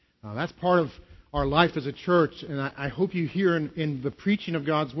That's part of our life as a church, and I hope you hear in the preaching of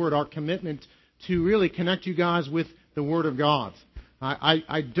God's Word our commitment to really connect you guys with the Word of God.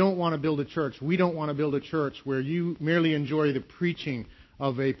 I don't want to build a church. We don't want to build a church where you merely enjoy the preaching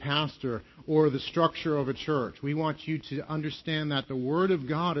of a pastor or the structure of a church. We want you to understand that the Word of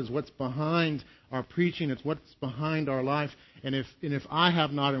God is what's behind our preaching. It's what's behind our life. And if I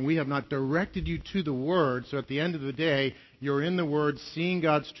have not and we have not directed you to the Word, so at the end of the day, you're in the Word, seeing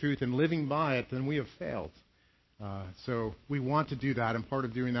God's truth and living by it, then we have failed. So we want to do that, and part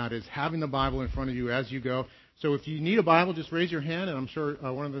of doing that is having the Bible in front of you as you go. So if you need a Bible, just raise your hand, and I'm sure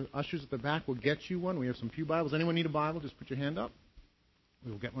one of the ushers at the back will get you one. We have some pew Bibles. Anyone need a Bible? Just put your hand up.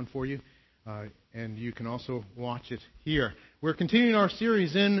 We will get one for you, and you can also watch it here. We're continuing our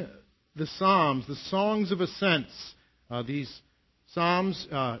series in the Psalms, the Songs of Ascents. These Psalms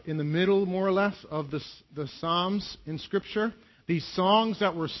in the middle, more or less, of the Psalms in Scripture. These songs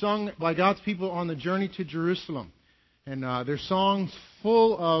that were sung by God's people on the journey to Jerusalem. And they're songs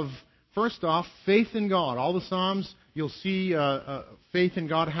full of, first off, faith in God. All the Psalms, you'll see faith in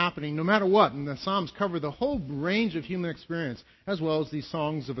God happening no matter what. And the Psalms cover the whole range of human experience, as well as these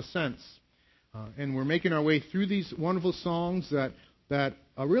songs of ascents. And we're making our way through these wonderful songs that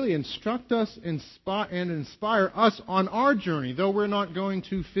really instruct us and inspire us on our journey. Though we're not going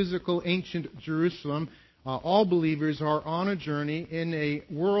to physical ancient Jerusalem, all believers are on a journey in a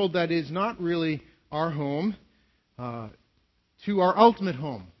world that is not really our home, to our ultimate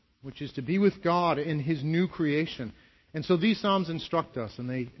home, which is to be with God in His new creation. And so these Psalms instruct us and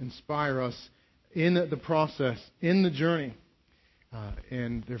they inspire us in the process, in the journey.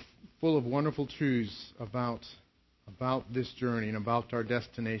 And they're full of wonderful truths about this journey and about our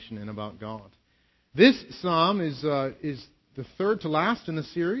destination and about God. This Psalm is the third to last in the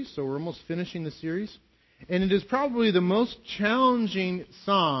series, so we're almost finishing the series. And it is probably the most challenging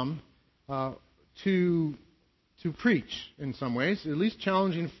Psalm to preach in some ways, at least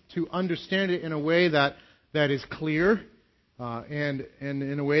challenging to understand it in a way that is clear and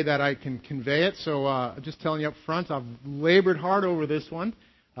in a way that I can convey it. So just telling you up front, I've labored hard over this one,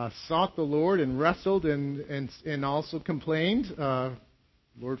 sought the Lord and wrestled and also complained.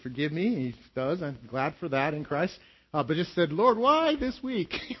 Lord, forgive me. He does. I'm glad for that in Christ. But just said, Lord, why this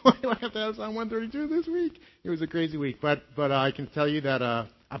week? Why do I have to have Psalm 132 this week? It was a crazy week. But I can tell you that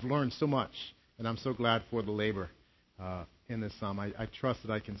I've learned so much. And I'm so glad for the labor in this psalm. I trust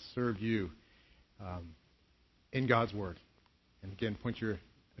that I can serve you in God's Word. And again, point your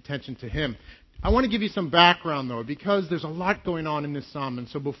attention to Him. I want to give you some background, though, because there's a lot going on in this psalm. And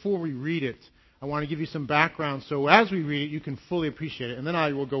so before we read it, I want to give you some background so as we read it, you can fully appreciate it. And then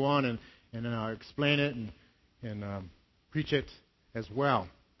I will go on and explain it and preach it as well.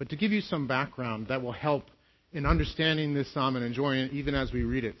 But to give you some background that will help in understanding this psalm and enjoying it even as we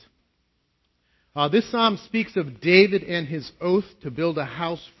read it. This psalm speaks of David and his oath to build a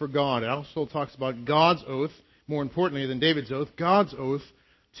house for God. It also talks about God's oath, more importantly than David's oath, God's oath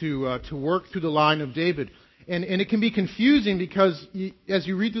to work through the line of David. And it can be confusing because as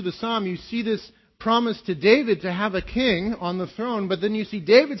you read through the psalm, you see this promise to David to have a king on the throne, but then you see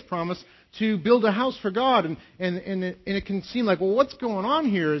David's promise to build a house for God. And it can seem like, well, what's going on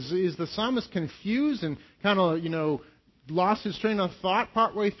here? Is the psalmist confused and kind of, lost his train of thought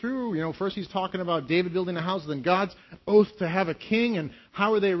partway through? First he's talking about David building a house, then God's oath to have a king, and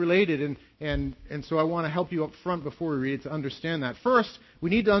how are they related? And so I want to help you up front before we read it to understand that. First, we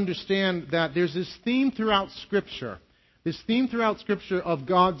need to understand that there's this theme throughout Scripture. This theme throughout Scripture of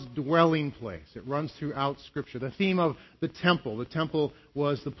God's dwelling place. It runs throughout Scripture. The theme of the temple. The temple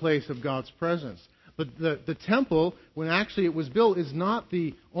was the place of God's presence. But the temple, when actually it was built, is not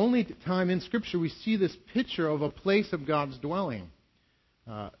the only time in Scripture we see this picture of a place of God's dwelling.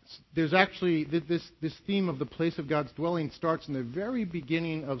 There's actually this theme of the place of God's dwelling starts in the very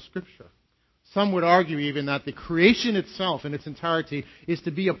beginning of Scripture. Some would argue even that the creation itself in its entirety is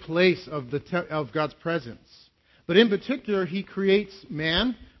to be a place of God's presence. But in particular, He creates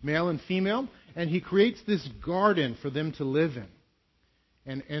man, male and female, and He creates this garden for them to live in.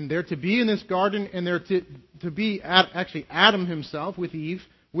 And they're to be in this garden, and they're to be, actually Adam himself with Eve,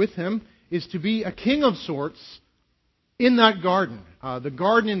 with him, is to be a king of sorts in that garden. The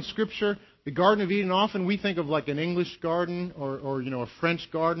garden in Scripture, the Garden of Eden, often we think of like an English garden or a French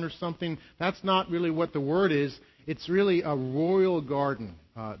garden or something. That's not really what the word is. It's really a royal garden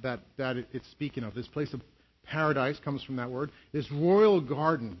that it's speaking of. This place of paradise comes from that word. This royal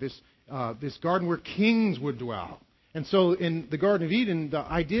garden, this garden where kings would dwell. And so in the Garden of Eden, the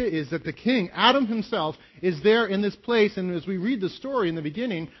idea is that the king, Adam himself, is there in this place. And as we read the story in the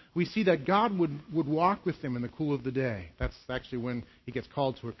beginning, we see that God would walk with him in the cool of the day. That's actually when he gets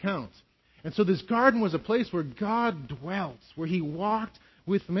called to account. And so this garden was a place where God dwelt, where he walked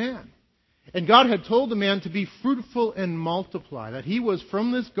with man. And God had told the man to be fruitful and multiply, that he was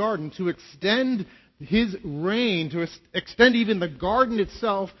from this garden to extend his reign, to extend even the garden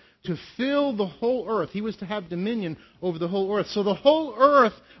itself, to fill the whole earth. He was to have dominion over the whole earth. So the whole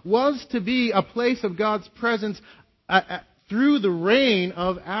earth was to be a place of God's presence through the reign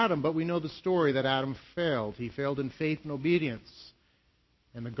of Adam. But we know the story that Adam failed. He failed in faith and obedience.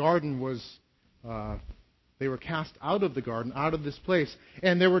 And the garden was, they were cast out of the garden, out of this place.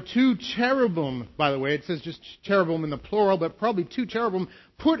 And there were two cherubim, by the way. It says just cherubim in the plural, but probably two cherubim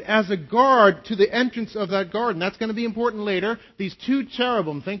put as a guard to the entrance of that garden. That's going to be important later. These two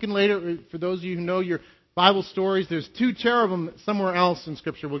cherubim, thinking later, for those of you who know your Bible stories, there's two cherubim somewhere else in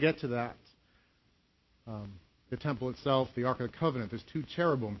Scripture. We'll get to that. The temple itself, the Ark of the Covenant, there's two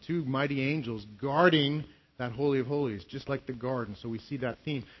cherubim, two mighty angels guarding that Holy of Holies, just like the garden. So we see that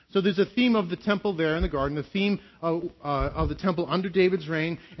theme. So there's a theme of the temple there in the garden, the theme of the temple under David's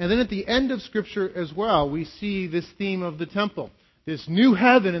reign. And then at the end of Scripture as well, we see this theme of the temple. This new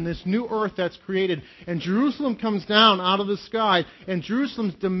heaven and this new earth that's created. And Jerusalem comes down out of the sky. And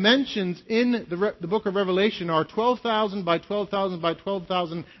Jerusalem's dimensions in the book of Revelation are 12,000 by 12,000 by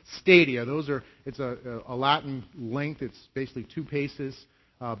 12,000 stadia. It's a Latin length. It's basically 2 paces.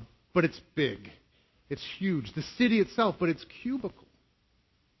 But it's big. It's huge. The city itself, but it's cubical.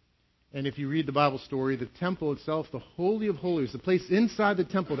 And if you read the Bible story, the temple itself, the Holy of Holies, the place inside the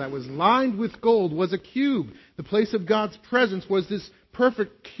temple that was lined with gold was a cube. The place of God's presence was this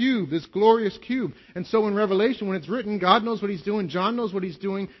perfect cube, this glorious cube. And so in Revelation, when it's written, God knows what He's doing, John knows what He's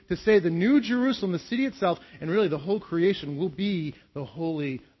doing, to say the New Jerusalem, the city itself, and really the whole creation will be the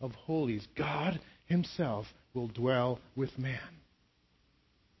Holy of Holies. God Himself will dwell with man.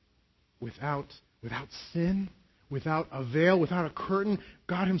 Without sin, without a veil, without a curtain,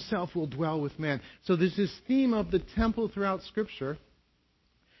 God Himself will dwell with man. So there's this theme of the temple throughout Scripture,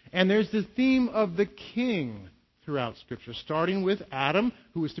 and there's the theme of the king throughout Scripture, starting with Adam,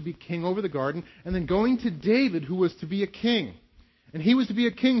 who was to be king over the garden, and then going to David, who was to be a king. And he was to be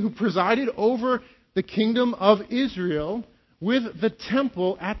a king who presided over the kingdom of Israel with the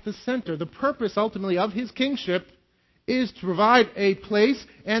temple at the center. The purpose, ultimately, of his kingship is to provide a place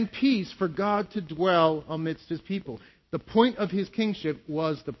and peace for God to dwell amidst His people. The point of His kingship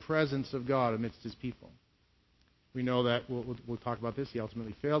was the presence of God amidst His people. We know that, we'll talk about this, He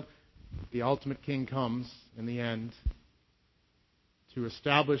ultimately failed. The ultimate king comes in the end to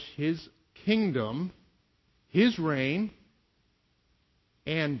establish His kingdom, His reign,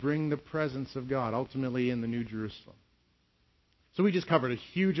 and bring the presence of God, ultimately in the New Jerusalem. So we just covered a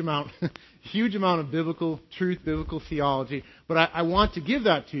huge amount of biblical truth, biblical theology. But I want to give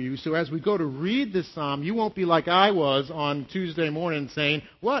that to you so as we go to read this psalm, you won't be like I was on Tuesday morning saying,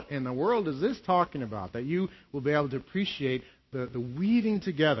 what in the world is this talking about? That you will be able to appreciate the weaving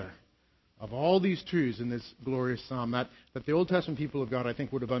together of all these truths in this glorious psalm that the Old Testament people of God, I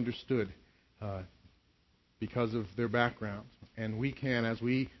think, would have understood because of their background. And we can, as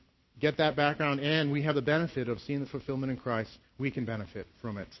we get that background and we have the benefit of seeing the fulfillment in Christ, we can benefit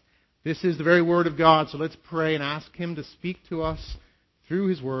from it. This is the very Word of God, so let's pray and ask Him to speak to us through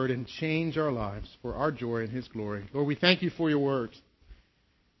His Word and change our lives for our joy and His glory. Lord, we thank You for Your Word.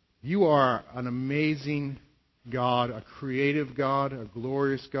 You are an amazing God, a creative God, a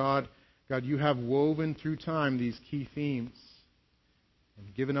glorious God. God, You have woven through time these key themes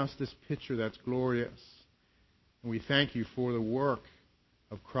and given us this picture that's glorious. And we thank You for the work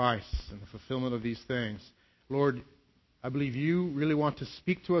of Christ and the fulfillment of these things. Lord, I believe You really want to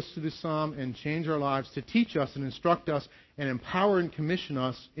speak to us through this psalm and change our lives, to teach us and instruct us and empower and commission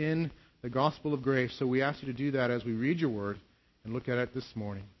us in the gospel of grace. So we ask You to do that as we read Your Word and look at it this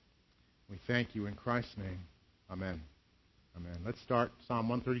morning. We thank You in Christ's name. Amen. Amen. Let's start Psalm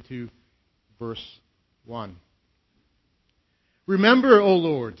 132, verse 1. Remember, O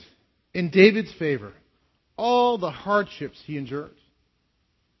Lord, in David's favor, all the hardships he endured.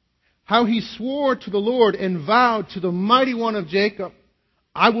 How he swore to the Lord and vowed to the Mighty One of Jacob,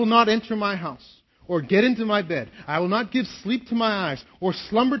 I will not enter my house or get into my bed. I will not give sleep to my eyes or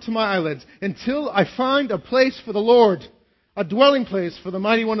slumber to my eyelids until I find a place for the Lord, a dwelling place for the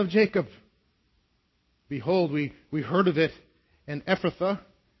Mighty One of Jacob. Behold, we heard of it in Ephrathah.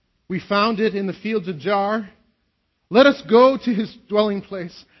 We found it in the fields of Jaar. Let us go to His dwelling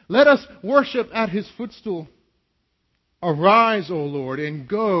place. Let us worship at His footstool. Arise, O Lord, and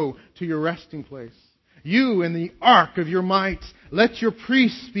go to Your resting place. You in the ark of your might. Let your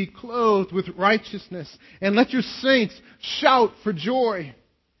priests be clothed with righteousness, and let your saints shout for joy.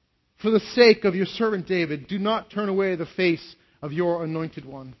 For the sake of your servant David, do not turn away the face of your anointed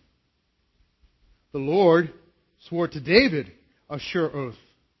one. The Lord swore to David a sure oath,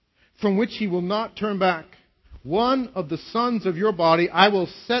 from which he will not turn back. One of the sons of your body I will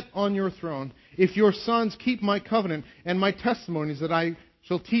set on your throne, if your sons keep my covenant and my testimonies that I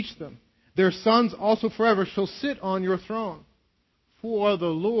shall teach them. Their sons also forever shall sit on your throne. For the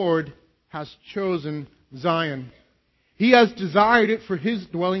Lord has chosen Zion. He has desired it for His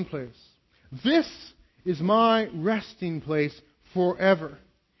dwelling place. This is my resting place forever.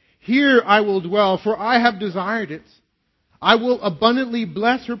 Here I will dwell, for I have desired it. I will abundantly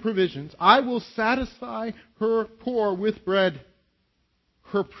bless her provisions. I will satisfy her poor with bread.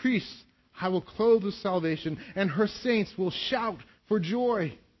 Her priests I will clothe with salvation, and her saints will shout for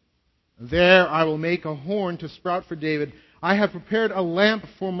joy. There I will make a horn to sprout for David. I have prepared a lamp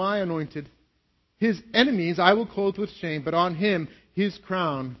for my anointed. His enemies I will clothe with shame, but on him his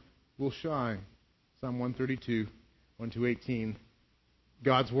crown will shine. Psalm 132, 1-18.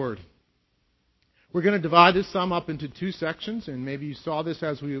 God's Word. We're going to divide this psalm up into two sections, and maybe you saw this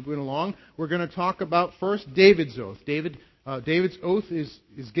as we went along. We're going to talk about first David's oath. David's oath is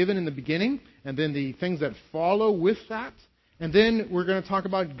given in the beginning, and then the things that follow with that. And then we're going to talk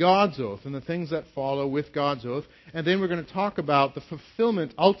about God's oath and the things that follow with God's oath. And then we're going to talk about the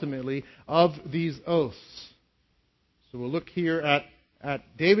fulfillment, ultimately, of these oaths. So we'll look here at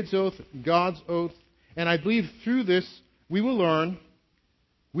David's oath, God's oath. And I believe through this we will learn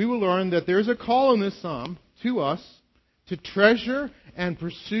that there's a call in this psalm to us to treasure and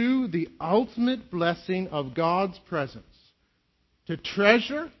pursue the ultimate blessing of God's presence. To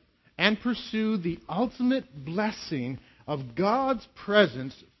treasure and pursue the ultimate blessing of God's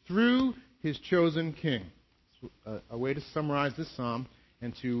presence through His chosen king. A way to summarize this psalm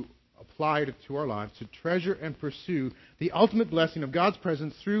and to apply it to our lives, to treasure and pursue the ultimate blessing of God's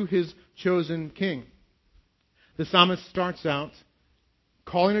presence through His chosen king. The psalmist starts out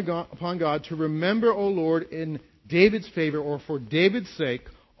calling upon God to remember, O Lord, in David's favor, or for David's sake,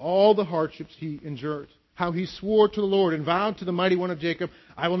 all the hardships he endured. How he swore to the Lord and vowed to the mighty one of Jacob,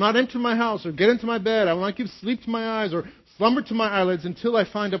 I will not enter my house or get into my bed. I will not give sleep to my eyes or slumber to my eyelids until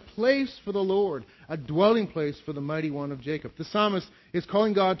I find a place for the Lord, a dwelling place for the mighty one of Jacob. The psalmist is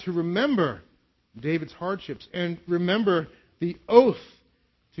calling God to remember David's hardships and remember the oath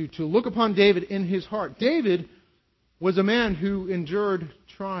to look upon David in his heart. David was a man who endured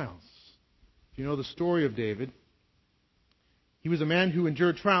trials. If you know the story of David, he was a man who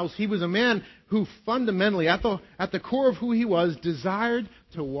endured trials. He was a man who fundamentally, at the core of who he was, desired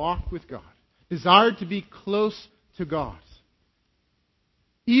to walk with God, desired to be close to God.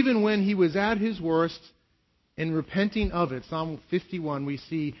 Even when he was at his worst and repenting of it, Psalm 51, we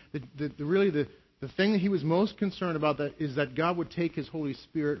see the thing that he was most concerned about is that God would take His Holy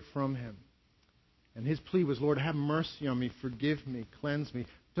Spirit from him. And his plea was, Lord, have mercy on me, forgive me, cleanse me.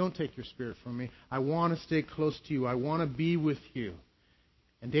 Don't take your Spirit from me. I want to stay close to you. I want to be with you.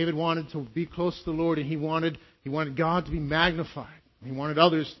 And David wanted to be close to the Lord, and he wanted God to be magnified. He wanted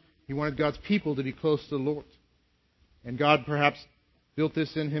God's people to be close to the Lord. And God perhaps built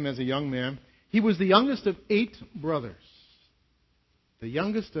this in him as a young man. He was the youngest of 8 brothers. The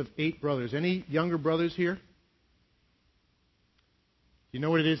youngest of 8 brothers. Any younger brothers here? You know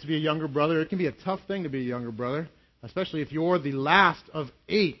what it is to be a younger brother? It can be a tough thing to be a younger brother, especially if you're the last of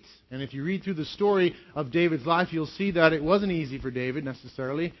 8. And if you read through the story of David's life, you'll see that it wasn't easy for David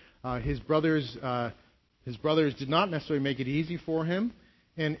necessarily. His brothers did not necessarily make it easy for him.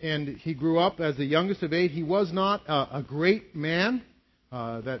 And he grew up as the youngest of 8. He was not a great man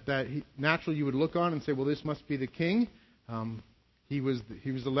naturally you would look on and say, well, this must be the king. He was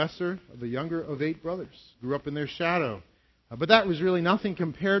the lesser of the younger of 8 brothers. Grew up in their shadow. But that was really nothing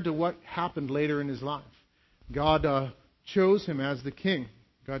compared to what happened later in his life. God chose him as the king.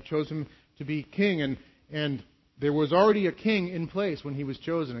 God chose him to be king. And there was already a king in place when he was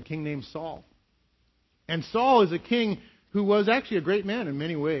chosen, a king named Saul. And Saul is a king who was actually a great man in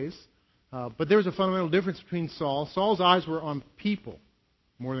many ways. But there was a fundamental difference between Saul. Saul's eyes were on people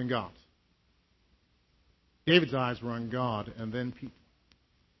more than God. David's eyes were on God and then people.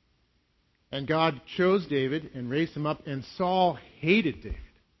 And God chose David and raised him up, and Saul hated David.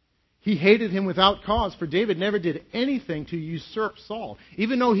 He hated him without cause, for David never did anything to usurp Saul.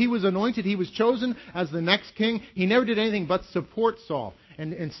 Even though he was anointed, he was chosen as the next king, he never did anything but support Saul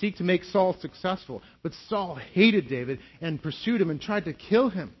and seek to make Saul successful. But Saul hated David and pursued him and tried to kill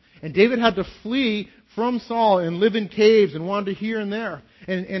him. And David had to flee from Saul and live in caves and wander here and there.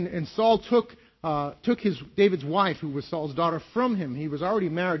 And Saul took took David's wife, who was Saul's daughter, from him. He was already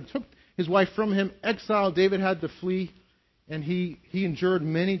married, took his wife from him, exiled. David had to flee, and he endured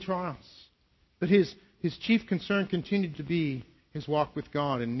many trials. But his chief concern continued to be his walk with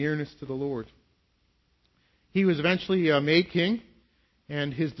God and nearness to the Lord. He was eventually made king,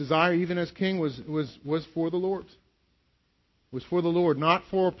 and his desire, even as king, was for the Lord. Was for the Lord, not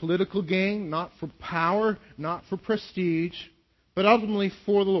for political gain, not for power, not for prestige, but ultimately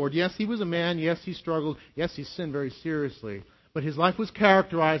for the Lord. Yes, he was a man. Yes, he struggled. Yes, he sinned very seriously. But his life was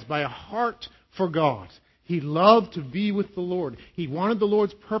characterized by a heart for God. He loved to be with the Lord. He wanted the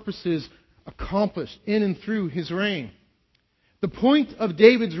Lord's purposes accomplished in and through his reign. The point of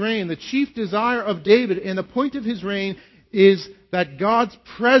David's reign, the chief desire of David, and the point of his reign is that God's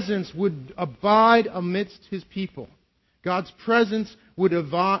presence would abide amidst his people. God's presence would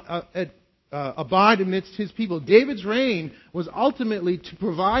abide amidst his people. David's reign was ultimately to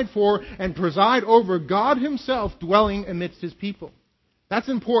provide for and preside over God himself dwelling amidst his people. That's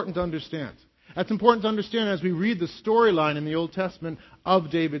important to understand. That's important to understand as we read the storyline in the Old Testament of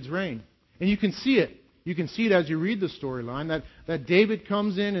David's reign. And you can see it. You can see it as you read the storyline, that David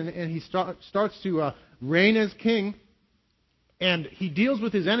comes in and he starts to reign as king. And he deals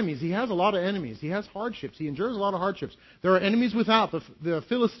with his enemies. He has a lot of enemies. He has hardships. He endures a lot of hardships. There are enemies without, the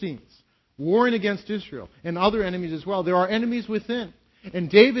Philistines, warring against Israel, and other enemies as well. There are enemies within. And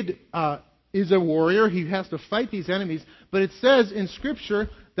David is a warrior. He has to fight these enemies. But it says in Scripture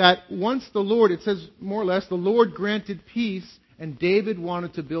that once the Lord, it says more or less, the Lord granted peace, and David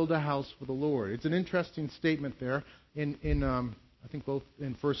wanted to build a house for the Lord. It's an interesting statement there in I think both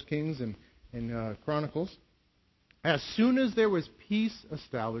in 1 Kings and Chronicles. As soon as there was peace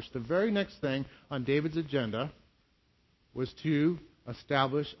established, the very next thing on David's agenda was to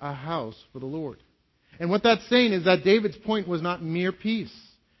establish a house for the Lord. And what that's saying is that David's point was not mere peace.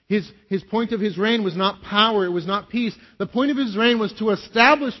 His point of his reign was not power, it was not peace. The point of his reign was to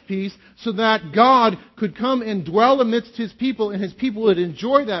establish peace so that God could come and dwell amidst his people and his people would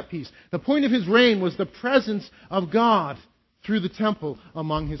enjoy that peace. The point of his reign was the presence of God through the temple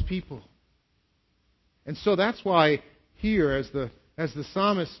among his people. And so that's why here, as the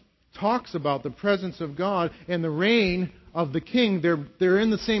psalmist talks about the presence of God and the reign of the king, they're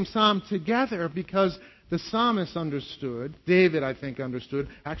in the same psalm together because the psalmist understood, David I think understood,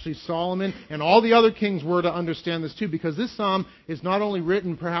 actually Solomon and all the other kings were to understand this too, because this psalm is not only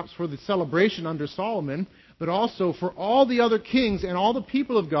written perhaps for the celebration under Solomon, but also for all the other kings and all the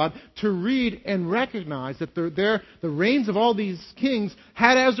people of God to read and recognize that the reigns of all these kings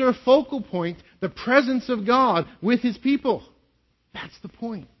had as their focal point the presence of God with his people. That's the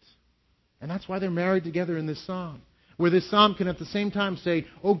point. And that's why they're married together in this psalm. Where this psalm can at the same time say,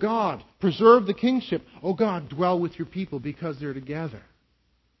 "Oh God, preserve the kingship. Oh God, dwell with your people," because they're together.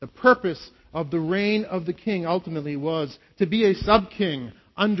 The purpose of the reign of the king ultimately was to be a sub-king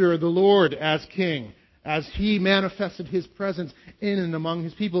under the Lord as king, as he manifested his presence in and among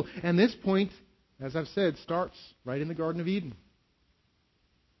his people. And this point, as I've said, starts right in the Garden of Eden.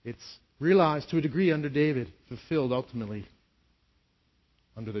 It's realized to a degree under David, fulfilled ultimately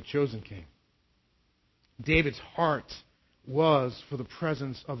under the chosen king. David's heart was for the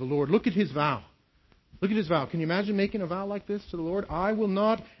presence of the Lord. Look at his vow. Look at his vow. Can you imagine making a vow like this to the Lord? "I will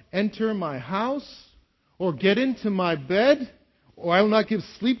not enter my house or get into my bed, or I will not give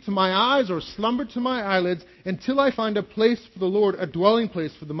sleep to my eyes or slumber to my eyelids until I find a place for the Lord, a dwelling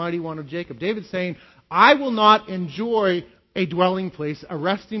place for the mighty one of Jacob." David's saying, I will not enjoy a dwelling place, a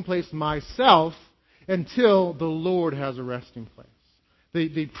resting place myself until the Lord has a resting place.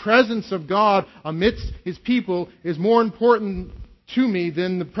 The presence of God amidst his people is more important to me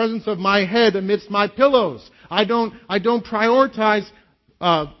than the presence of my head amidst my pillows. I don't prioritize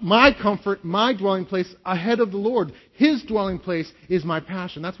my comfort, my dwelling place ahead of the Lord. His dwelling place is my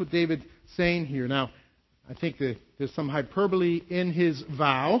passion. That's what David's saying here. Now, I think that there's some hyperbole in his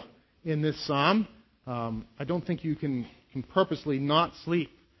vow in this psalm. I don't think you can purposely not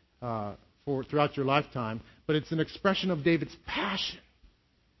sleep throughout your lifetime, but it's an expression of David's passion.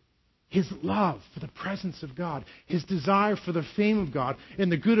 His love for the presence of God, his desire for the fame of God and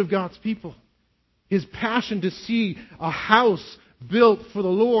the good of God's people, his passion to see a house built for the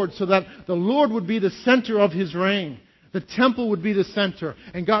Lord so that the Lord would be the center of his reign. The temple would be the center,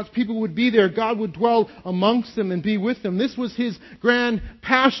 and God's people would be there. God would dwell amongst them and be with them. This was his grand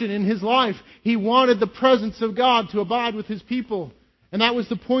passion in his life. He wanted the presence of God to abide with his people, and that was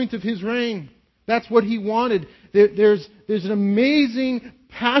the point of his reign. That's what he wanted. There's an amazing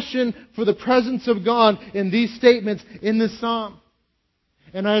passion for the presence of God in these statements in this psalm.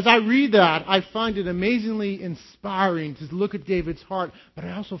 And as I read that, I find it amazingly inspiring to look at David's heart, but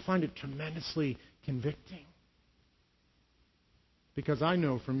I also find it tremendously convicting. Because I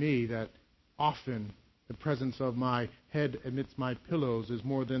know for me that often the presence of my head amidst my pillows is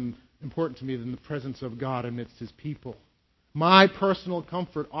more important to me than the presence of God amidst His people. My personal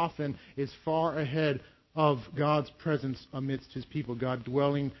comfort often is far ahead of God's presence amidst His people, God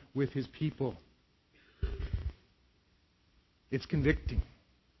dwelling with His people. It's convicting.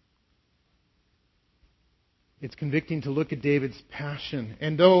 It's convicting to look at David's passion.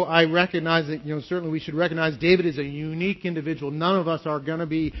 And though I recognize that, certainly we should recognize David is a unique individual. None of us are going to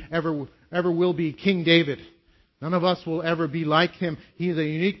be, ever will be King David. None of us will ever be like him. He is a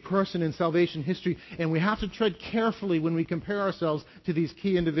unique person in salvation history. And we have to tread carefully when we compare ourselves to these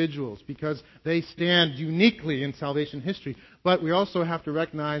key individuals because they stand uniquely in salvation history. But we also have to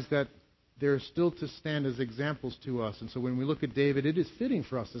recognize that they're still to stand as examples to us. And so when we look at David, it is fitting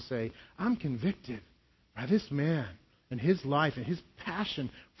for us to say, I'm convicted by this man and his life and his passion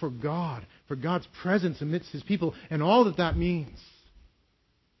for God, for God's presence amidst His people, and all that means.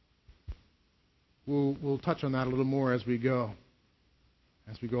 We'll touch on that a little more as we go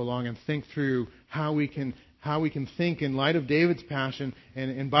along and think through how we can think in light of David's passion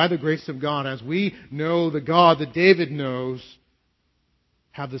and by the grace of God, as we know the God that David knows,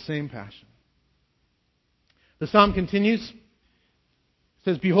 have the same passion. The psalm continues. It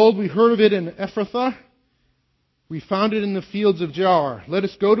says, "Behold, we heard of it in Ephrathah. We found it in the fields of Jaar. Let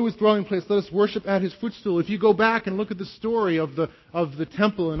us go to His dwelling place. Let us worship at His footstool." If you go back and look at the story of the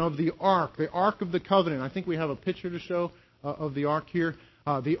temple and of the Ark of the Covenant. I think we have a picture to show of the Ark here.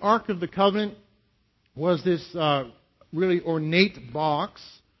 The Ark of the Covenant was this really ornate box,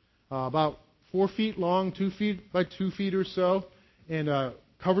 about 4 feet long, 2 feet by 2 feet or so, and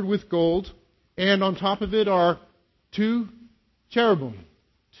covered with gold. And on top of it are 2 cherubim.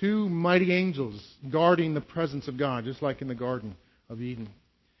 2 mighty angels guarding the presence of God, just like in the Garden of Eden.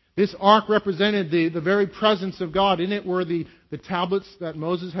 This ark represented the very presence of God. In it were the tablets that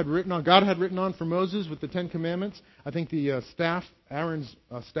Moses had written on. God had written on for Moses with the 10 Commandments. I think the staff, Aaron's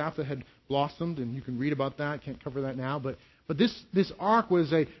staff that had blossomed, and you can read about that. Can't cover that now. But this ark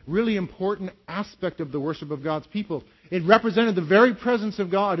was a really important aspect of the worship of God's people. It represented the very presence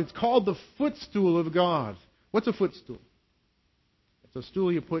of God. It's called the footstool of God. What's a footstool? It's a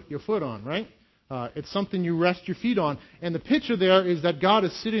stool you put your foot on, right? It's something you rest your feet on. And the picture there is that God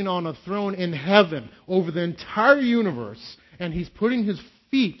is sitting on a throne in heaven over the entire universe, and He's putting His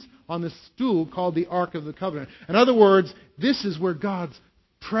feet on this stool called the Ark of the Covenant. In other words, this is where God's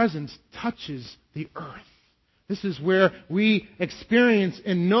presence touches the earth. This is where we experience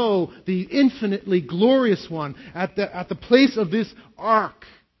and know the infinitely glorious One at the place of this ark.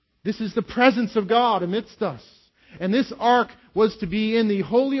 This is the presence of God amidst us. And this ark was to be in the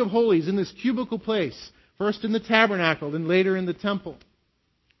Holy of Holies, in this cubical place, first in the tabernacle, then later in the temple.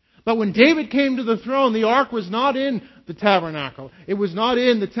 But when David came to the throne, the ark was not in the tabernacle. It was not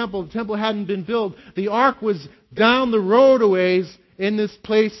in the temple. The temple hadn't been built. The ark was down the road a ways in this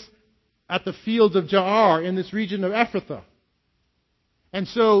place at the fields of Jaar, in this region of Ephrathah. And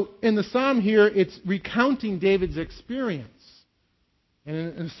so in the psalm here, it's recounting David's experience.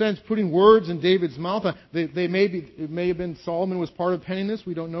 And in a sense, putting words in David's mouth. It may have been Solomon was part of penning this.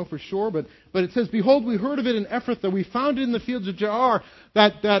 We don't know for sure. But it says, "Behold, we heard of it in Ephrathah. We found it in the fields of Jaar."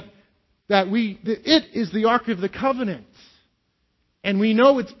 It is the Ark of the Covenant. And we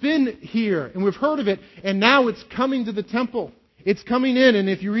know it's been here. And we've heard of it. And now it's coming to the temple. It's coming in. And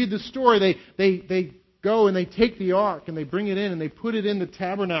if you read the story, they go and they take the ark and they bring it in and they put it in the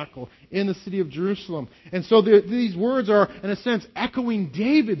tabernacle in the city of Jerusalem. And so these words are, in a sense, echoing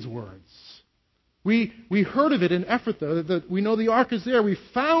David's words. We heard of it in Ephrathah. We know the ark is there. We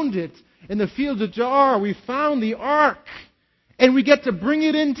found it in the fields of Jaar. We found the ark. And we get to bring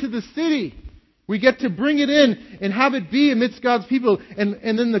it into the city. We get to bring it in and have it be amidst God's people. And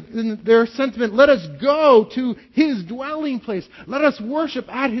then their sentiment, let us go to His dwelling place. Let us worship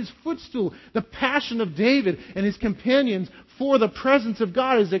at His footstool. The passion of David and his companions for the presence of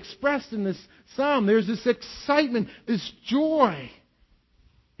God is expressed in this psalm. There's this excitement, this joy.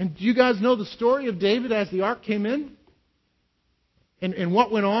 And do you guys know the story of David as the ark came in? And what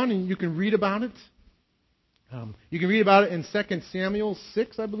went on? And you can read about it. You can read about it in 2 Samuel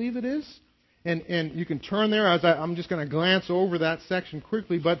 6, I believe it is. And you can turn there. I'm just going to glance over that section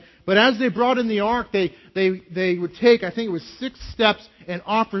quickly. But as they brought in the ark, they would take, I think it was 6 steps, and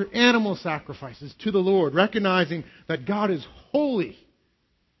offer animal sacrifices to the Lord, recognizing that God is holy.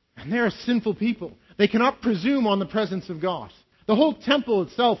 And they're a sinful people. They cannot presume on the presence of God. The whole temple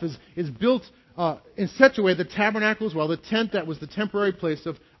itself is built in such a way, the tabernacle as well, the tent that was the temporary place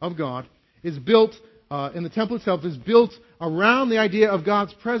of God, is built, and the temple itself is built around the idea of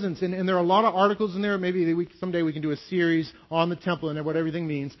God's presence. And there are a lot of articles in there. Maybe someday we can do a series on the temple and what everything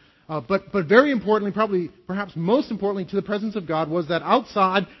means. But very importantly, perhaps most importantly to the presence of God, was that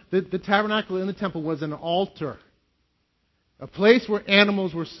outside the tabernacle in the temple was an altar. A place where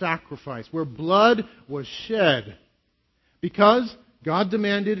animals were sacrificed, where blood was shed. Because God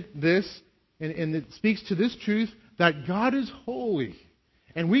demanded this, and it speaks to this truth, that God is holy.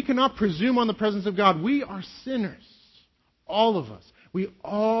 And we cannot presume on the presence of God. We are sinners. All of us. We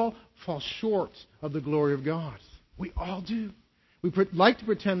all fall short of the glory of God. We all do. We like to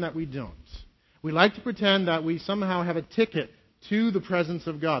pretend that we don't. We like to pretend that we somehow have a ticket to the presence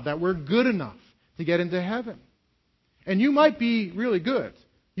of God, that we're good enough to get into heaven. And you might be really good.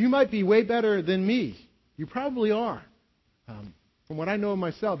 You might be way better than me. You probably are. From what I know of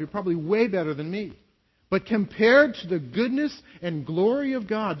myself, you're probably way better than me. But compared to the goodness and glory of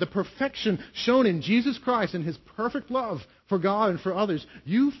God, the perfection shown in Jesus Christ and His perfect love for God and for others,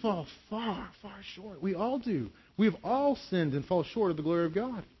 you fall far, far short. We all do. We've all sinned and fall short of the glory of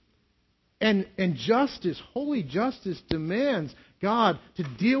God. And justice, holy justice, demands God to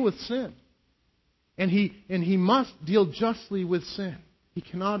deal with sin. And he must deal justly with sin. He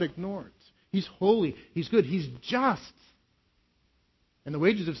cannot ignore it. He's holy. He's good. He's just. And the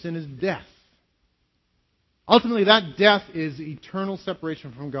wages of sin is death. Ultimately, that death is eternal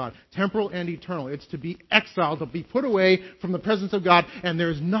separation from God. Temporal and eternal. It's to be exiled, to be put away from the presence of God. And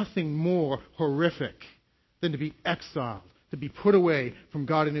there's nothing more horrific than to be exiled, to be put away from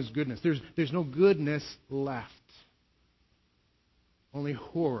God and His goodness. There's no goodness left. Only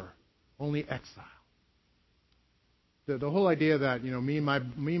horror. Only exile. The whole idea that, me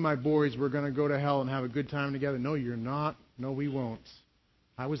and my boys, we're going to go to hell and have a good time together. No, you're not. No, we won't.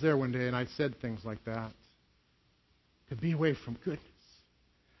 I was there one day and I said things like that. To be away from goodness,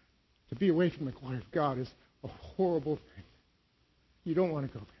 to be away from the glory of God is a horrible thing. You don't want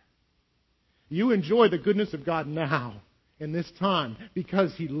to go there. You enjoy the goodness of God now, in this time,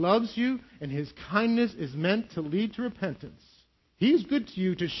 because He loves you and His kindness is meant to lead to repentance. He's good to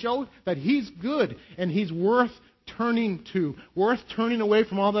you to show that He's good and He's worth turning to, worth turning away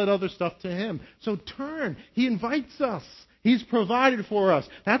from all that other stuff to Him. So turn. He invites us. He's provided for us.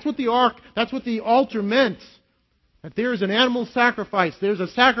 That's what the ark, that's what the altar meant. That there is an animal sacrifice. There's a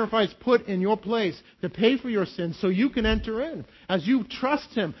sacrifice put in your place to pay for your sins so you can enter in. As you trust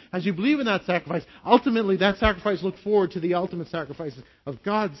Him, as you believe in that sacrifice, ultimately that sacrifice looks forward to the ultimate sacrifice of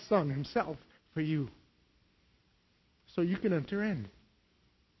God's Son Himself for you. So you can enter in.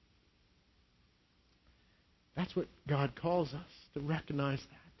 That's what God calls us, to recognize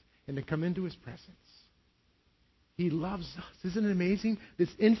that and to come into His presence. He loves us. Isn't it amazing? This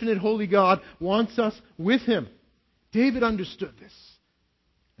infinite holy God wants us with Him. David understood this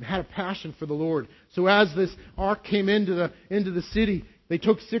and had a passion for the Lord. So as this ark came into the city, they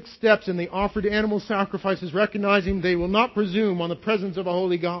took 6 steps and they offered animal sacrifices, recognizing they will not presume on the presence of a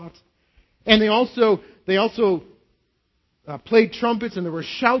holy God. And they also played trumpets, and there were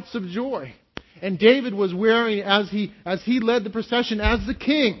shouts of joy. And David was wearing, as he led the procession as the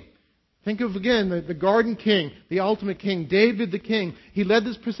king. Think of, again, the garden king, the ultimate king, David the king. He led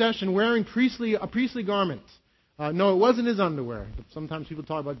this procession wearing a priestly garment. No, it wasn't his underwear. Sometimes people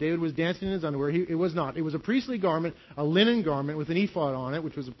talk about David was dancing in his underwear. It was not. It was a priestly garment, a linen garment with an ephod on it,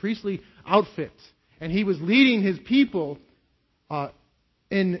 which was a priestly outfit. And he was leading his people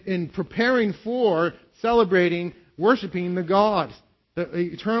in preparing for celebrating, worshiping the God, the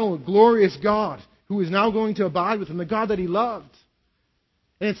eternal, glorious God, who is now going to abide with him, the God that he loved.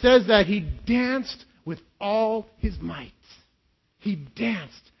 And it says that he danced with all his might. He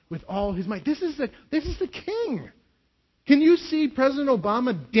danced with all his might. This is the king. Can you see President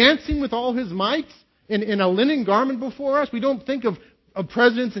Obama dancing with all his might in a linen garment before us? We don't think of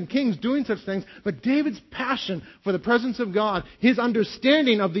presidents and kings doing such things, but David's passion for the presence of God, his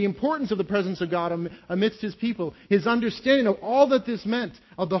understanding of the importance of the presence of God amidst his people, his understanding of all that this meant,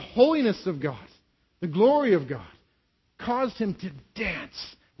 of the holiness of God, the glory of God, caused him to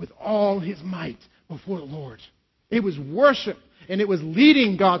dance with all his might before the Lord. It was worship. And it was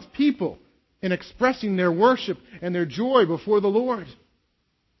leading God's people in expressing their worship and their joy before the Lord.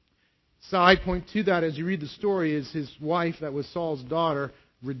 Side point to that, as you read the story, is his wife, that was Saul's daughter,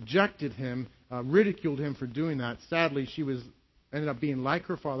 rejected him, ridiculed him for doing that. Sadly, she ended up being like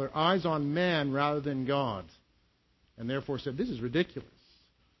her father, eyes on man rather than God. And therefore said, this is ridiculous.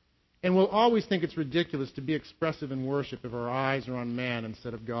 And we'll always think it's ridiculous to be expressive in worship if our eyes are on man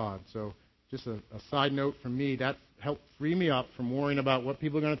instead of God. So just a side note from me, that helped free me up from worrying about what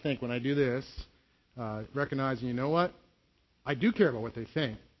people are going to think when I do this. Recognizing, you know what? I do care about what they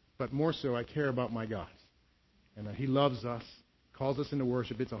think, but more so I care about my God. And He loves us, calls us into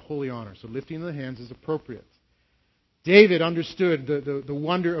worship. It's a holy honor. So lifting the hands is appropriate. David understood the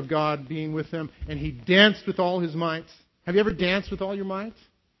wonder of God being with him, and he danced with all his might. Have you ever danced with all your might?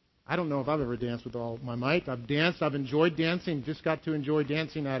 I don't know if I've ever danced with all my might. I've danced. I've enjoyed dancing. Just got to enjoy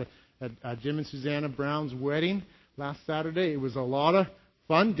dancing at Jim and Susanna Brown's wedding last Saturday. It was a lot of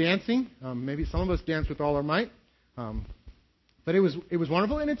fun dancing. Maybe some of us danced with all our might. But it was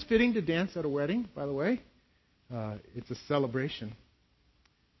wonderful, and it's fitting to dance at a wedding, by the way. It's a celebration.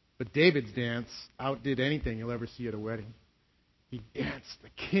 But David's dance outdid anything you'll ever see at a wedding. He danced, the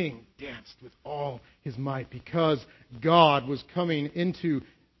king danced with all his might because God was coming into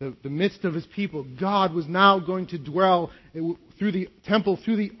the midst of his people. God was now going to dwell through the temple,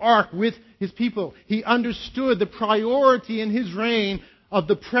 through the ark with his people. He understood the priority in his reign of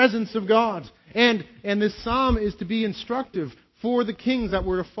the presence of God. And this psalm is to be instructive for the kings that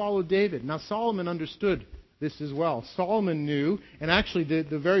were to follow David. Now Solomon understood this as well. Solomon knew, and actually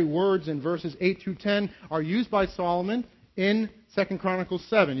the very words in verses 8 through 10 are used by Solomon in 2 Chronicles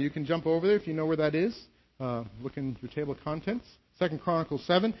 7. You can jump over there if you know where that is. Look in your table of contents. 2 Chronicles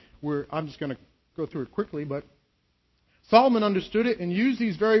 7, where I'm just going to go through it quickly, but Solomon understood it and used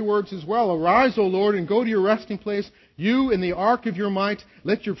these very words as well. Arise, O Lord, and go to your resting place, you in the ark of your might.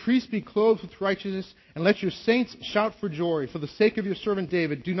 Let your priests be clothed with righteousness, and let your saints shout for joy for the sake of your servant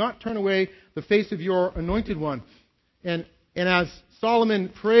David. Do not turn away the face of your anointed one. And as Solomon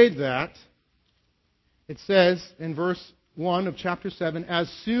prayed that, it says in verse 1 of chapter 7, as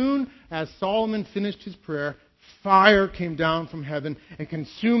soon as Solomon finished his prayer, fire came down from heaven and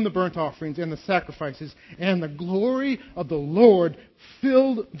consumed the burnt offerings and the sacrifices, and the glory of the Lord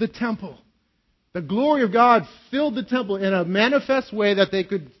filled the temple. The glory of God filled the temple in a manifest way that they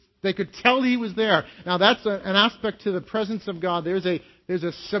could tell He was there. Now that's an aspect to the presence of God. There's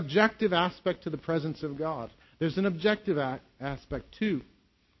a subjective aspect to the presence of God. There's an objective aspect too.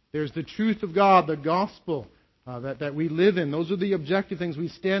 There's the truth of God, the gospel that we live in. Those are the objective things we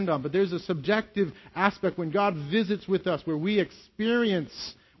stand on. But there's a subjective aspect when God visits with us where we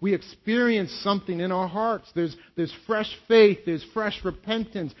experience something in our hearts. There's fresh faith, there's fresh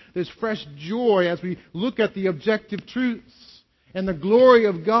repentance, there's fresh joy as we look at the objective truths. And the glory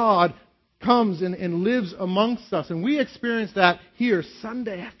of God comes and lives amongst us. And we experience that here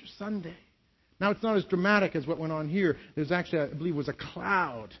Sunday after Sunday. Now it's not as dramatic as what went on here. There's actually, I believe, was a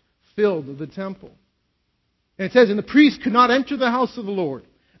cloud filled the temple. And it says, and the priests could not enter the house of the Lord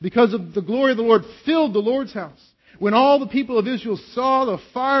because of the glory of the Lord filled the Lord's house. When all the people of Israel saw the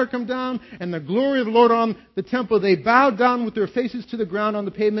fire come down and the glory of the Lord on the temple, they bowed down with their faces to the ground on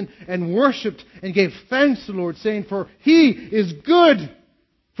the pavement and worshipped and gave thanks to the Lord, saying, for He is good,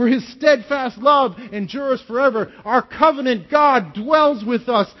 for His steadfast love endures forever. Our covenant God dwells with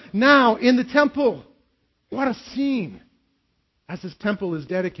us now in the temple. What a scene as this temple is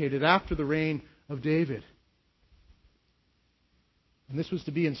dedicated after the reign of David. And this was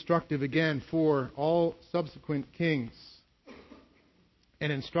to be instructive again for all subsequent kings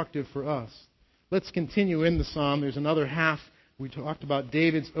and instructive for us. Let's continue in the psalm. There's another half. We talked about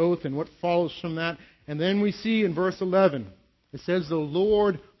David's oath and what follows from that. And then we see in verse 11, it says, the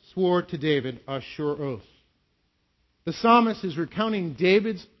Lord swore to David a sure oath. The psalmist is recounting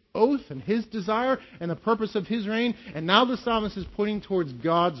David's oath and his desire and the purpose of his reign. And now the psalmist is pointing towards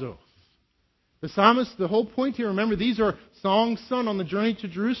God's oath. The psalmist, the whole point here, remember, these are songs sung on the journey to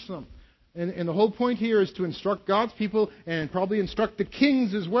Jerusalem. And the whole point here is to instruct God's people and probably instruct the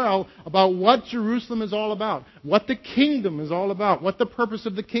kings as well about what Jerusalem is all about, what the kingdom is all about, what the purpose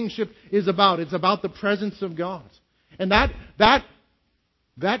of the kingship is about. It's about the presence of God. And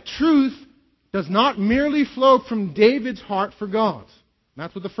that truth does not merely flow from David's heart for God. And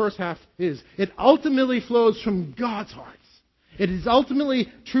that's what the first half is. It ultimately flows from God's heart. It is ultimately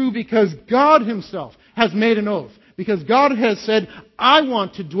true because God Himself has made an oath. Because God has said, I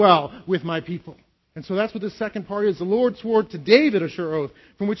want to dwell with my people. And so that's what the second part is. The Lord swore to David a sure oath,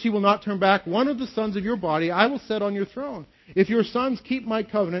 from which He will not turn back. One of the sons of your body I will set on your throne. If your sons keep my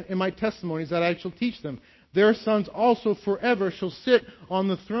covenant and my testimonies that I shall teach them, their sons also forever shall sit on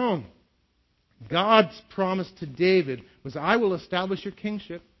the throne. God's promise to David was, I will establish your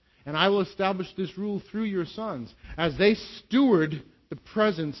kingship. And I will establish this rule through your sons as they steward the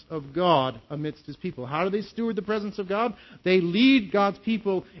presence of God amidst His people. How do they steward the presence of God? They lead God's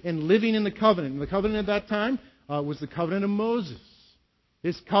people in living in the covenant. And the covenant at that time was the covenant of Moses.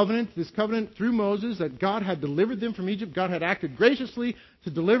 This covenant through Moses, that God had delivered them from Egypt. God had acted graciously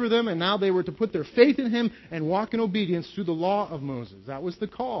to deliver them, and now they were to put their faith in Him and walk in obedience through the law of Moses. That was the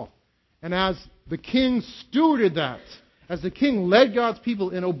call. And as the king stewarded that, as the king led God's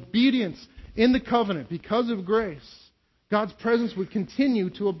people in obedience in the covenant because of grace, God's presence would continue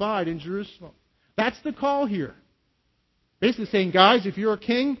to abide in Jerusalem. That's the call here. Basically saying, guys, if you're a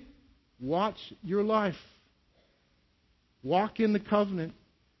king, watch your life. Walk in the covenant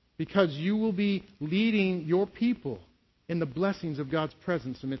because you will be leading your people in the blessings of God's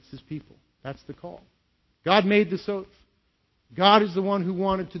presence amidst His people. That's the call. God made this oath. God is the one who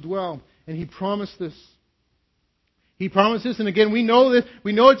wanted to dwell, and He promised this. He promised this, and again, we know this.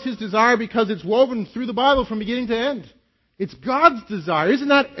 We know it's His desire because it's woven through the Bible from beginning to end. It's God's desire. Isn't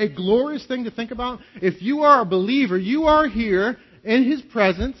that a glorious thing to think about? If you are a believer, you are here in His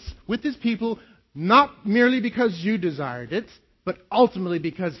presence with His people, not merely because you desired it, but ultimately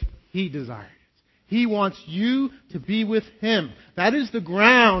because He desired it. He wants you to be with Him. That is the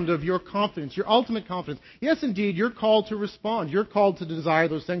ground of your confidence, your ultimate confidence. Yes, indeed, you're called to respond. You're called to desire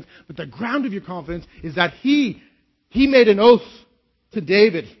those things. But the ground of your confidence is that He made an oath to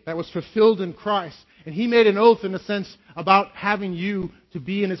David that was fulfilled in Christ. And He made an oath, in a sense, about having you to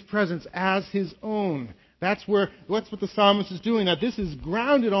be in His presence as His own. That's what the psalmist is doing. That this is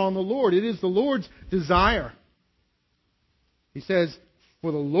grounded on the Lord. It is the Lord's desire. He says,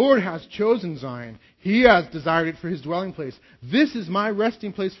 for the Lord has chosen Zion. He has desired it for His dwelling place. This is my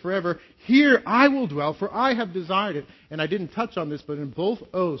resting place forever. Here I will dwell, for I have desired it. And I didn't touch on this, but in both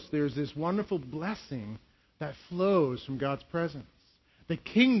oaths, there's this wonderful blessing that flows from God's presence. The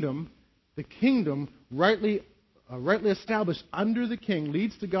kingdom rightly established under the king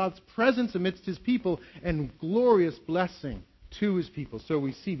leads to God's presence amidst His people and glorious blessing to His people. So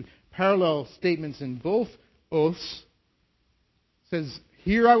we see parallel statements in both oaths. It says,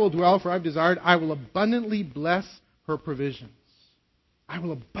 here I will dwell, for I have desired. I will abundantly bless her provisions. I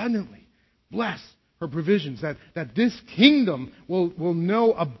will abundantly bless her provisions. That this kingdom will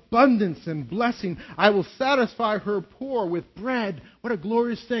know abundance and blessing. I will satisfy her poor with bread. What a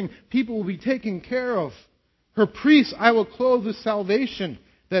glorious thing. People will be taken care of. Her priests I will clothe with salvation.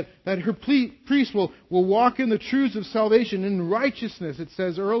 That her priests will walk in the truths of salvation in righteousness, it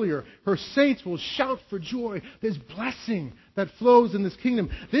says earlier. Her saints will shout for joy. There's blessing that flows in this kingdom.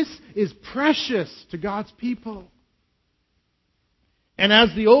 This is precious to God's people. And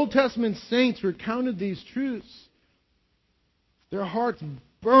as the Old Testament saints recounted these truths, their hearts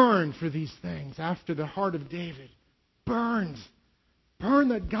burned for these things after the heart of David. Burned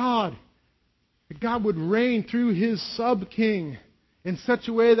that God would reign through His sub-king in such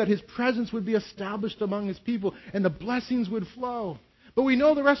a way that His presence would be established among His people and the blessings would flow. But we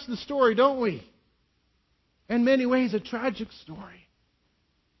know the rest of the story, don't we? In many ways, a tragic story.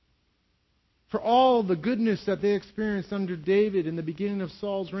 For all the goodness that they experienced under David in the beginning of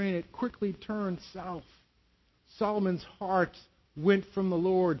Saul's reign, it quickly turned south. Solomon's heart went from the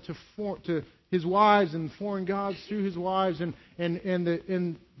Lord to his wives and foreign gods through his wives, and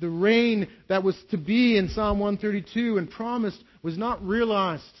the reign that was to be in Psalm 132 and promised was not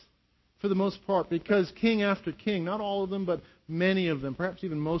realized for the most part because king after king, not all of them, but many of them, perhaps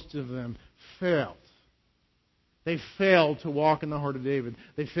even most of them, failed. They failed to walk in the heart of David.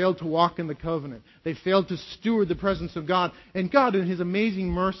 They failed to walk in the covenant. They failed to steward the presence of God. And God, in His amazing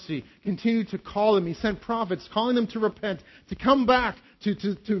mercy, continued to call them. He sent prophets calling them to repent, to come back,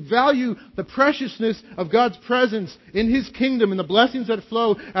 to value the preciousness of God's presence in His kingdom and the blessings that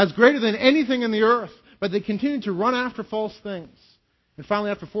flow as greater than anything in the earth. But they continued to run after false things. And finally,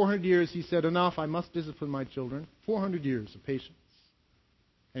 after 400 years, He said, enough, I must discipline my children. 400 years of patience.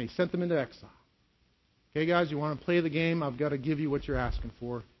 And He sent them into exile. Okay, guys, you want to play the game? I've got to give you what you're asking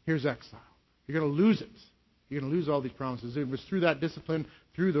for. Here's exile. You're going to lose it. You're going to lose all these promises. It was through that discipline,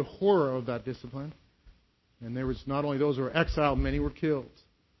 through the horror of that discipline. And there was not only those who were exiled, many were killed.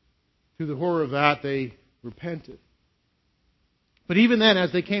 Through the horror of that, they repented. But even then,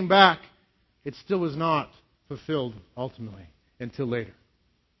 as they came back, it still was not fulfilled ultimately until later.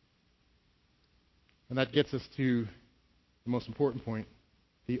 And that gets us to the most important point,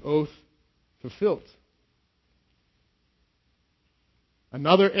 the oath fulfilled.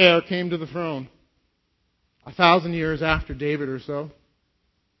 Another heir came to the throne 1,000 years after David or so.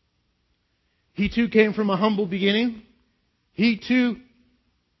 He too came from a humble beginning. He too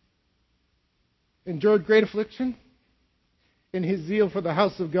endured great affliction in his zeal for the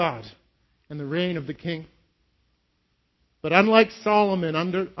house of God and the reign of the king. But unlike Solomon,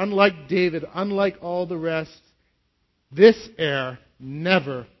 unlike David, unlike all the rest, this heir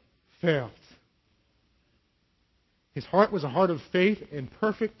never failed. His heart was a heart of faith and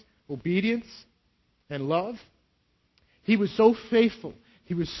perfect obedience and love. He was so faithful.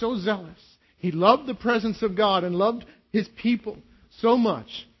 He was so zealous. He loved the presence of God and loved His people so much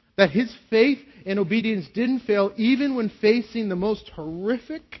that his faith and obedience didn't fail even when facing the most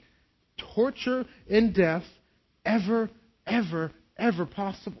horrific torture and death ever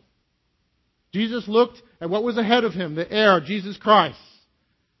possible. Jesus looked at what was ahead of him, the heir, Jesus Christ.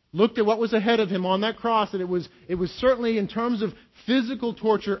 Looked at what was ahead of him on that cross, and it was certainly, in terms of physical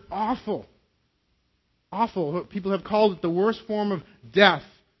torture, awful. Awful. People have called it the worst form of death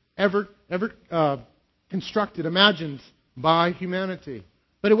ever constructed, imagined by humanity.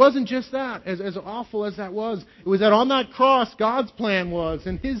 But it wasn't just that. As awful as that was, it was that on that cross, God's plan was,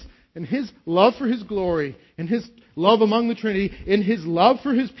 and His love for His glory, and His love among the Trinity, in His love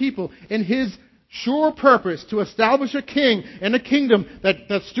for His people, and His sure purpose to establish a king and a kingdom that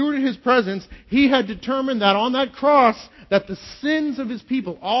stewarded His presence, He had determined that on that cross, that the sins of His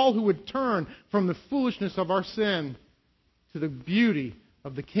people, all who would turn from the foolishness of our sin to the beauty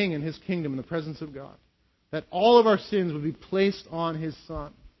of the King and His kingdom in the presence of God, that all of our sins would be placed on His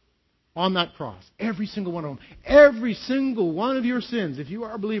Son on that cross. Every single one of them. Every single one of your sins, if you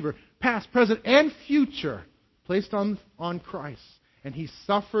are a believer, past, present, and future, placed on Christ. And He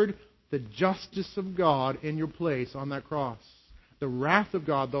suffered the justice of God in your place on that cross. The wrath of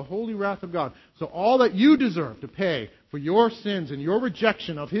God, the holy wrath of God. So all that you deserve to pay for your sins and your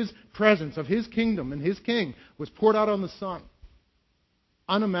rejection of His presence, of His kingdom and His King, was poured out on the Son.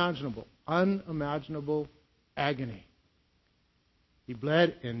 Unimaginable agony. He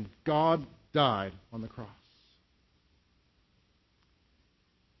bled and God died on the cross.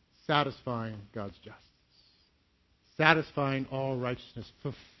 Satisfying God's justice. Satisfying all righteousness.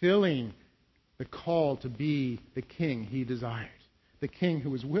 Fulfilling the call to be the king He desired. The king who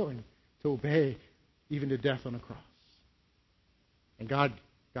was willing to obey even to death on a cross. And God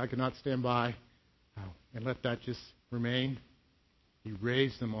could not stand by and let that just remain. He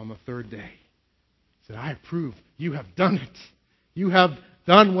raised Him on the third day. He said, I approve. You have done it. You have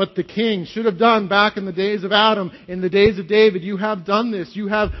done what the king should have done back in the days of Adam, in the days of David. You have done this. You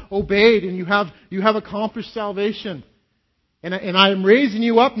have obeyed, and you have accomplished salvation. And I am raising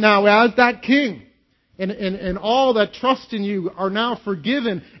you up now as that king. And all that trust in you are now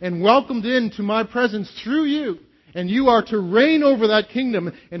forgiven and welcomed into my presence through you. And you are to reign over that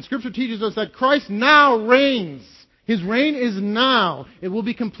kingdom. And Scripture teaches us that Christ now reigns. His reign is now. It will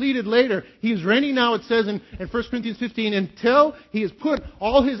be completed later. He is reigning now, it says in 1 Corinthians 15, until He has put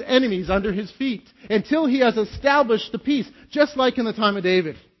all His enemies under His feet. Until He has established the peace, just like in the time of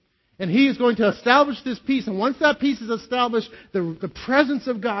David. And He is going to establish this peace. And once that peace is established, the presence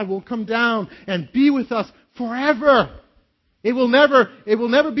of God will come down and be with us forever. It will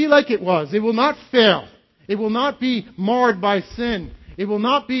never be like it was. It will not fail. It will not be marred by sin. It will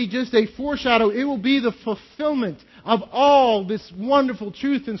not be just a foreshadow. It will be the fulfillment of all this wonderful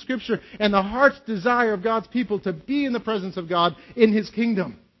truth in Scripture and the heart's desire of God's people to be in the presence of God in His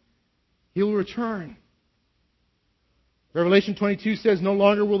kingdom. He will return. Revelation 22 says, no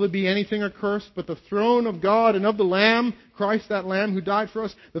longer will there be anything accursed, but the throne of God and of the Lamb, Christ, that Lamb who died for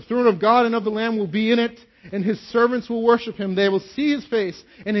us, the throne of God and of the Lamb will be in it, and His servants will worship Him. They will see His face,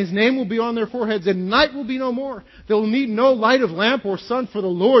 and His name will be on their foreheads, and night will be no more. They will need no light of lamp or sun, for the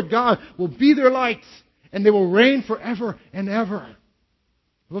Lord God will be their light, and they will reign forever and ever.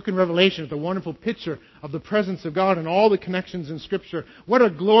 Look in Revelation at the wonderful picture of the presence of God and all the connections in Scripture. What a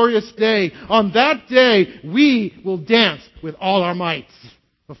glorious day. On that day, we will dance with all our mights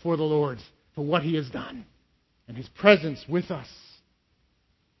before the Lord for what He has done and His presence with us.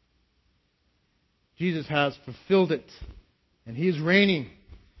 Jesus has fulfilled it, and He is reigning,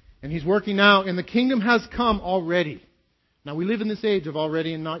 and He's working now, and the kingdom has come already. Now, we live in this age of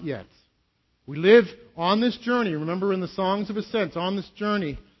already and not yet. We live on this journey, remember in the Songs of Ascent, on this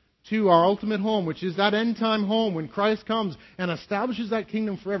journey to our ultimate home, which is that end-time home when Christ comes and establishes that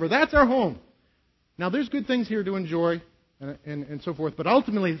kingdom forever. That's our home. Now, there's good things here to enjoy and so forth, but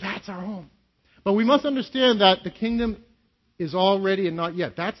ultimately, that's our home. But we must understand that the kingdom is already and not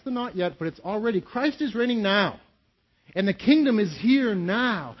yet. That's the not yet, but it's already. Christ is reigning now. And the kingdom is here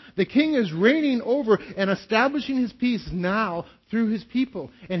now. The king is reigning over and establishing his peace now through his people.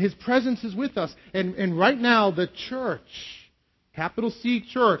 And his presence is with us. And right now, the church, capital C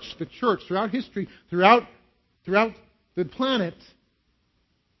church, the church throughout history, throughout the planet,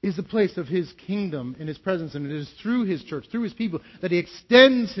 is the place of his kingdom and his presence. And it is through his church, through his people, that he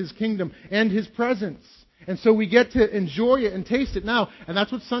extends his kingdom and his presence. And so we get to enjoy it and taste it now. And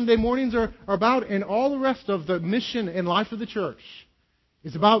that's what Sunday mornings are about, and all the rest of the mission and life of the church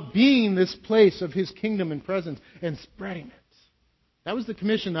It's about being this place of His kingdom and presence and spreading it. That was the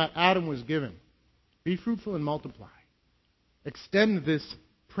commission that Adam was given. Be fruitful and multiply. Extend this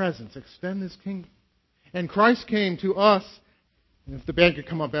presence. Extend this kingdom. And Christ came to us. And if the band could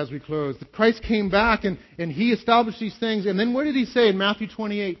come up as we close. Christ came back and He established these things. And then what did He say in Matthew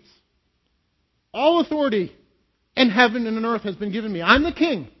 28? All authority in heaven and on earth has been given me. I'm the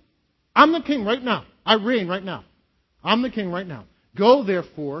king. I'm the king right now. I reign right now. I'm the king right now. Go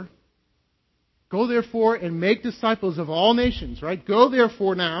therefore and make disciples of all nations, right? Go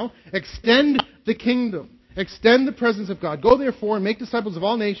therefore now, extend the kingdom, extend the presence of God. Go therefore and make disciples of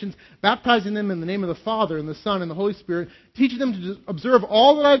all nations, baptizing them in the name of the Father and the Son and the Holy Spirit, teaching them to observe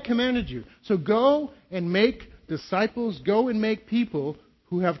all that I've commanded you. So go and make disciples, go and make people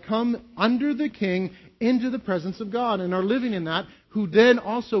who have come under the King into the presence of God and are living in that, who then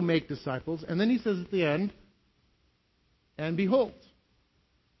also make disciples. And then He says at the end, and behold,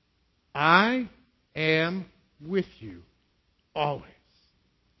 I am with you always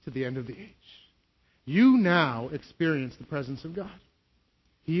to the end of the age. You now experience the presence of God.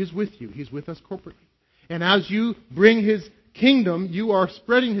 He is with you. He's with us corporately. And as you bring His kingdom, you are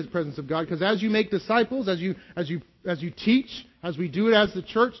spreading His presence of God, because as you make disciples, as you teach, as we do it as the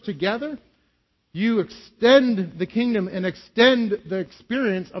church together, you extend the kingdom and extend the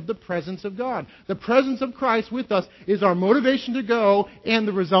experience of the presence of God. The presence of Christ with us is our motivation to go and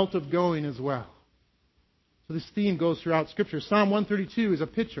the result of going as well. So this theme goes throughout Scripture. Psalm 132 is a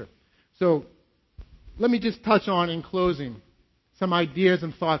picture. So let me just touch on, in closing, some ideas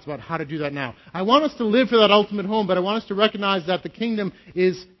and thoughts about how to do that now. I want us to live for that ultimate home, but I want us to recognize that the kingdom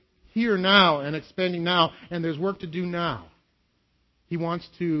is here now and expanding now, and there's work to do now. He wants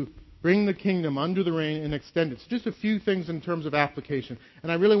to bring the kingdom under the reign and extend it. So just a few things in terms of application.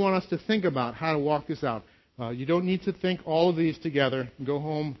 And I really want us to think about how to walk this out. You don't need to think all of these together and go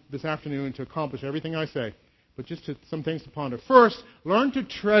home this afternoon to accomplish everything I say, but just some things to ponder. First, learn to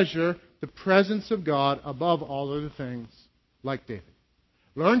treasure the presence of God above all other things, like David.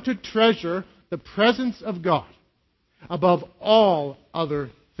 Learn to treasure the presence of God above all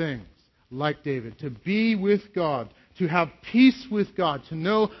other things, like David. To be with God, to have peace with God, to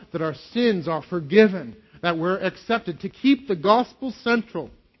know that our sins are forgiven, that we're accepted, to keep the gospel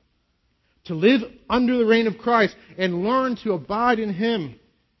central, to live under the reign of Christ and learn to abide in Him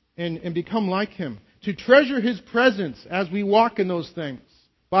and become like Him, to treasure His presence as we walk in those things,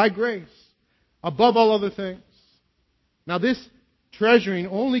 by grace, above all other things. Now this treasuring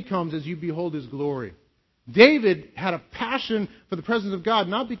only comes as you behold His glory. David had a passion for the presence of God,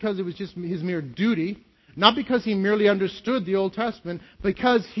 not because it was just his mere duty, not because he merely understood the Old Testament,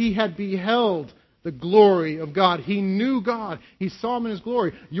 because he had beheld the glory of God. He knew God. He saw Him in His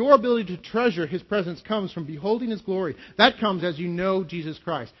glory. Your ability to treasure His presence comes from beholding His glory. That comes as you know Jesus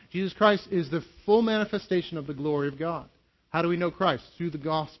Christ. Jesus Christ is the full manifestation of the glory of God. How do we know Christ? Through the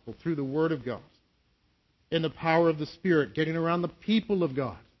gospel, through the Word of God, in the power of the Spirit, getting around the people of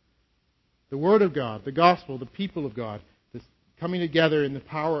God. The Word of God, the gospel, the people of God, coming together in the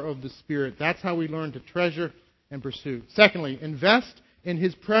power of the Spirit. That's how we learn to treasure and pursue. Secondly, invest in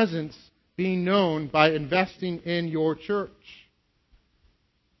His presence being known by investing in your church.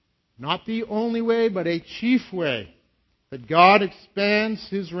 Not the only way, but a chief way that God expands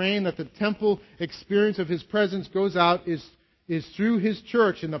His reign, that the temple experience of His presence goes out is through His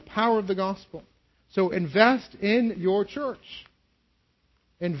church in the power of the gospel. So invest in your church.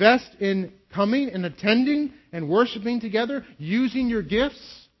 Invest in coming and attending and worshiping together, using your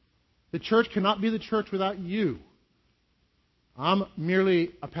gifts. The church cannot be the church without you. I'm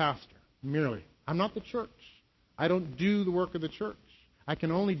merely a pastor. Merely. I'm not the church. I don't do the work of the church. I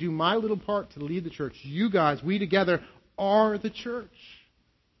can only do my little part to lead the church. You guys, we together are the church.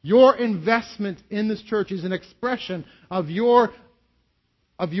 Your investment in this church is an expression of your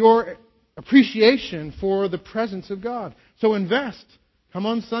appreciation for the presence of God. So invest. Come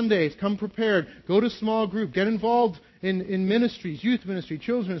on Sundays. Come prepared. Go to small group. Get involved in ministries, youth ministry,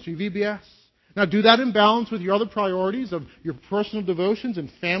 children's ministry, VBS. Now do that in balance with your other priorities of your personal devotions and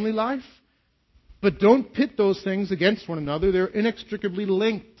family life. But don't pit those things against one another. They're inextricably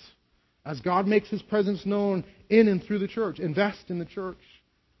linked. As God makes His presence known in and through the church, invest in the church.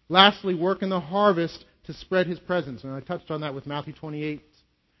 Lastly, work in the harvest to spread His presence. And I touched on that with Matthew 28.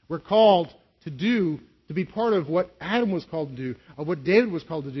 We're called to be part of what Adam was called to do, of what David was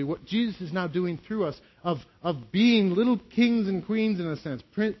called to do, what Jesus is now doing through us, of being little kings and queens in a sense,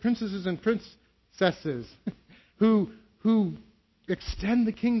 princesses and princesses who extend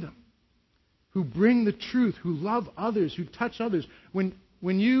the kingdom, who bring the truth, who love others, who touch others. When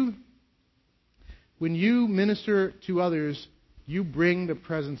you minister to others, You bring the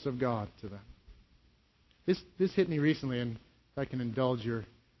presence of God to them. This hit me recently, and if I can indulge your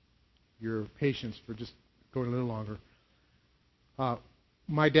patience for just going a little longer.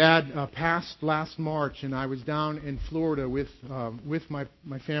 My dad passed last March, and I was down in Florida with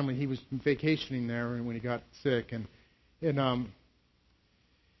my family. He was vacationing there when he got sick, and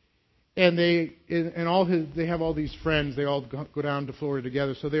they have all these friends. They all go down to Florida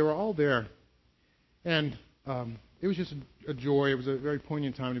together, so they were all there, and it was just a joy. It was a very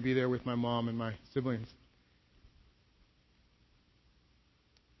poignant time to be there with my mom and my siblings.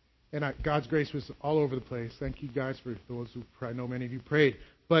 And God's grace was all over the place. Thank you guys for those who I know many of you prayed.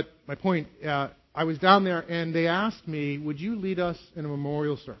 But my point, I was down there and they asked me, would you lead us in a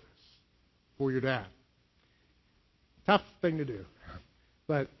memorial service for your dad? Tough thing to do.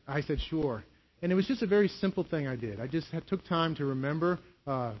 But I said, sure. And it was just a very simple thing I did. I just took time to remember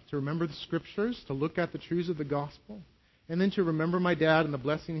the Scriptures, to look at the truths of the gospel, and then to remember my dad and the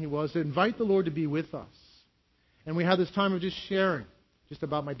blessing he was, to invite the Lord to be with us. And we had this time of just sharing just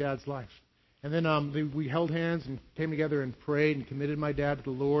about my dad's life. And then we held hands and came together and prayed and committed my dad to the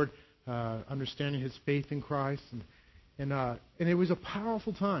Lord, understanding his faith in Christ. And it was a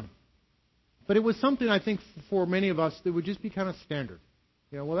powerful time. But it was something, I think, for many of us that would just be kind of standard.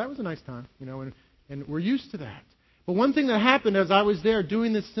 Well, that was a nice time, and we're used to that. But one thing that happened as I was there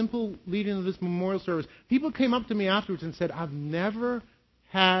doing this simple leading of this memorial service, people came up to me afterwards and said, I've never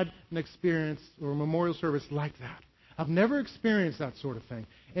had an experience or a memorial service like that. I've never experienced that sort of thing.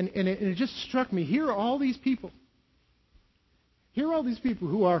 And it just struck me. Here are all these people. Here are all these people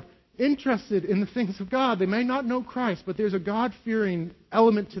who are interested in the things of God. They may not know Christ, but there's a God-fearing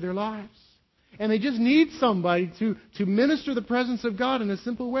element to their lives. And they just need somebody to minister the presence of God in a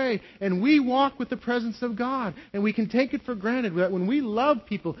simple way. And we walk with the presence of God. And we can take it for granted that when we love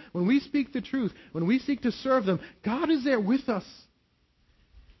people, when we speak the truth, when we seek to serve them, God is there with us.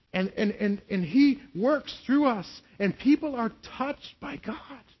 And He works through us. And people are touched by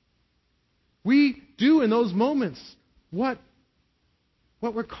God. We do in those moments what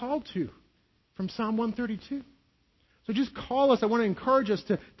we're called to from Psalm 132. So just call us. I want to encourage us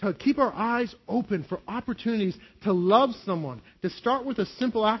to keep our eyes open for opportunities to love someone. To start with a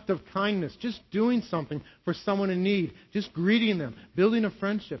simple act of kindness. Just doing something for someone in need. Just greeting them. Building a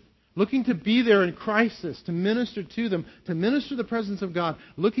friendship. Looking to be there in crisis. To minister to them. To minister the presence of God.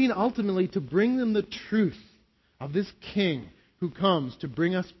 Looking ultimately to bring them the truth of this King who comes to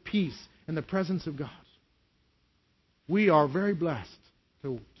bring us peace in the presence of God. We are very blessed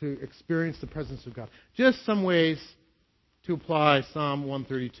to experience the presence of God. Just some ways to apply Psalm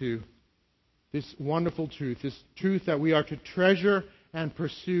 132. This wonderful truth, this truth that we are to treasure and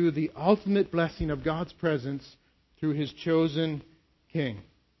pursue the ultimate blessing of God's presence through His chosen King.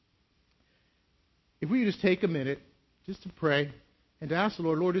 If we just take a minute just to pray and to ask the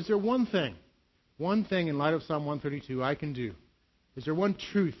Lord, is there one thing in light of Psalm 132 I can do? Is there one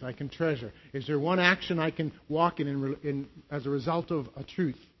truth I can treasure? Is there one action I can walk in as a result of a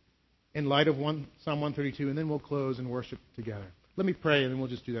truth in light of Psalm 132? And then we'll close and worship together. Let me pray, and then we'll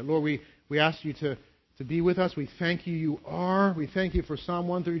just do that. Lord, we ask you to be with us. We thank you. You are. We thank you for Psalm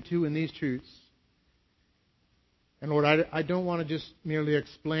 132 and these truths. And Lord, I don't want to just merely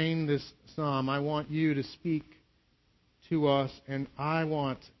explain this psalm. I want you to speak to us, and I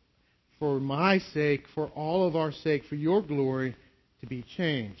want, for my sake, for all of our sake, for your glory, to be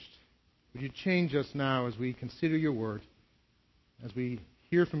changed. Would you change us now as we consider your word, as we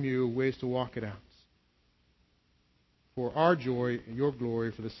hear from you ways to walk it out? For our joy and your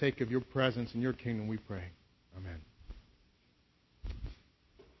glory, for the sake of your presence and your kingdom, we pray. Amen.